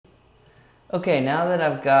Okay, now that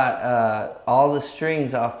I've got all the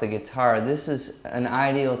strings off the guitar, this is an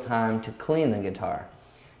ideal time to clean the guitar.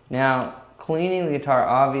 Now, cleaning the guitar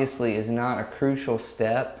obviously is not a crucial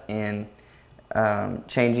step in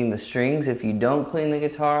changing the strings. If you don't clean the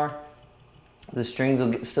guitar, the strings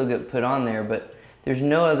will still get put on there, but there's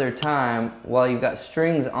no other time while you've got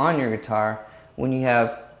strings on your guitar when you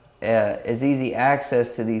have as easy access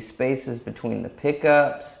to these spaces between the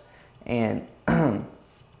pickups and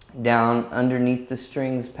down underneath the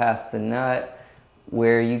strings past the nut,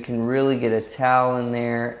 where you can really get a towel in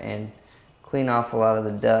there and clean off a lot of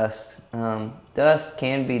the dust. Dust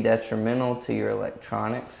can be detrimental to your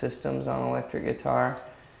electronic systems on electric guitar.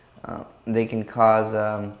 They can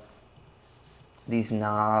cause these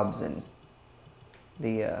knobs and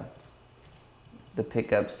the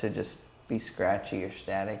pickups to just be scratchy or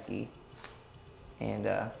staticky.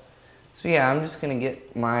 And so yeah, I'm just gonna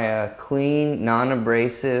get my clean,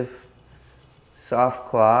 non-abrasive, soft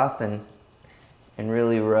cloth and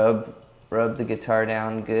really rub the guitar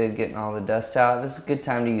down good, getting all the dust out. This is a good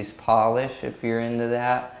time to use polish if you're into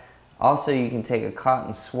that. Also, you can take a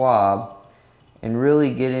cotton swab and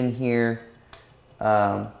really get in here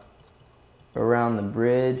around the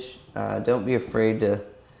bridge. Don't be afraid to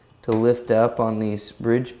lift up on these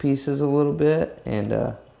bridge pieces a little bit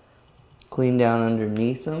and clean down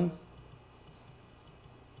underneath them.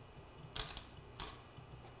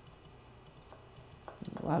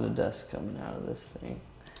 A lot of dust coming out of this thing.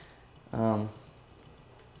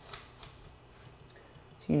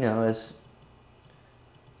 You know, as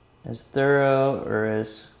thorough or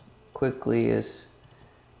as quickly as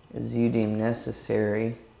you deem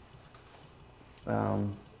necessary.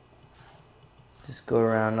 Just go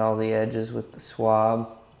around all the edges with the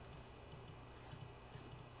swab.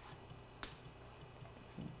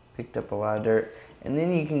 Picked up a lot of dirt. And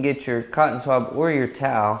then you can get your cotton swab or your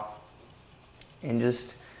towel and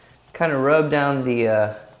just kind of rub down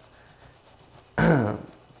the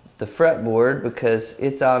the fretboard, because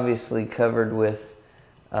it's obviously covered with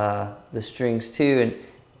the strings too. And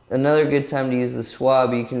another good time to use the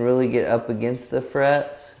swab, you can really get up against the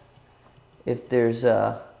frets if there's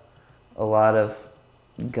a lot of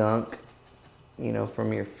gunk, you know,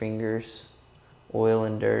 from your fingers, oil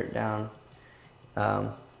and dirt down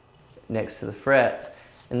next to the frets.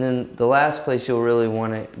 And then the last place you'll really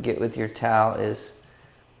want to get with your towel is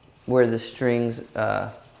where the strings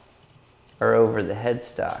are over the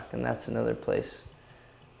headstock, and that's another place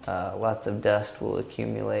lots of dust will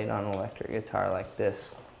accumulate on an electric guitar like this.